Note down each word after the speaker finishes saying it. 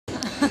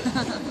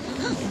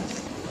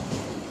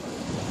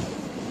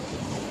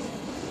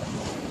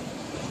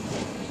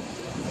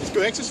It's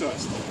good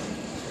exercise.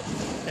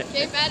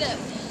 Keep at it.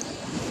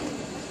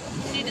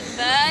 See the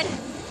bird?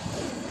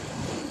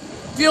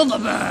 Feel the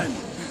burn!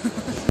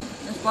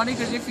 It's funny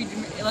because if you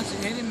let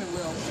it hit him, it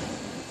will.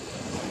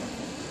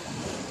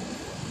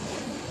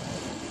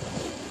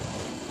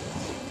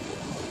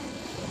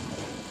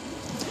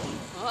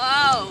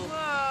 Whoa!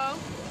 Whoa.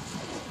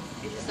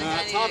 It's just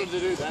Nah, it's harder to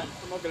do that.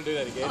 I'm not going to do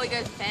that again. Oh, he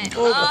goes pants.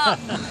 Oh. I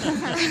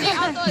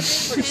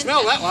can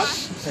smell that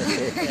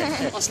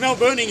one. I smell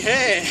burning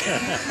hair.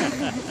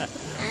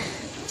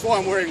 That's why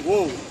I'm wearing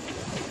wool.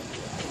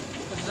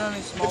 But it's only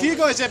small. If you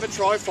guys ever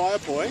try fire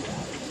point,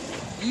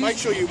 make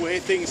sure you wear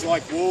things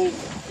like wool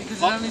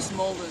because it only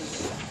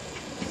smoulders.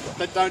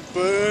 that don't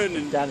burn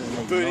and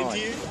Doesn't burn ignite.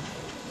 into you.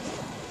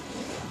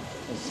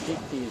 And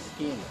stick to your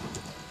skin.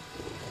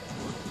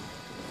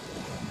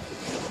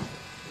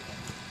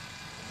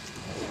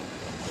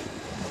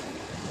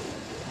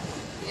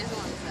 He doesn't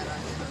want to set right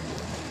now.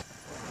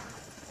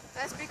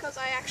 That's because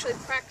I actually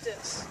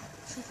practice.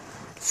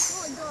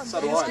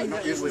 So do I, but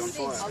not usually on I'll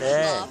fire. just Yeah.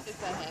 laugh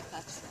if her hair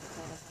catches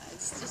on her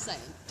face. Just saying.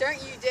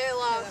 Don't you dare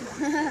laugh.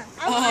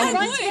 Oh,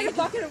 Run to get a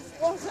bucket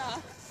of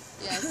water.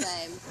 Yeah,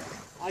 same.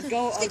 I'd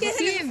go. Stick your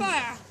head in the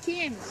fire.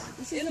 Kim,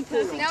 this is the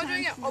perfect Now we're time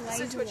doing it to opposite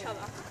laser to each walk.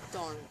 other.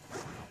 Don't.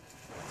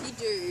 You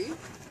do.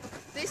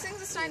 These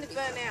things are starting to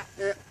burn out.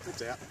 Yeah,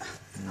 it's out.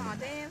 Oh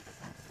damn.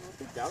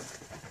 Keep going.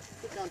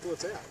 Keep going until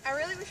it's out. I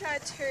really wish I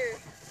had two.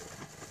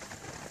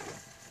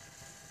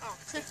 Oh,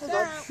 It's all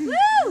done. woo!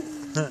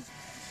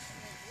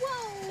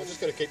 I just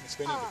got to keep it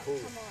spinning to cool.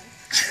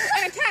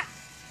 And a cat.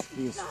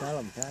 You smell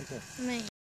them, can't you? Me.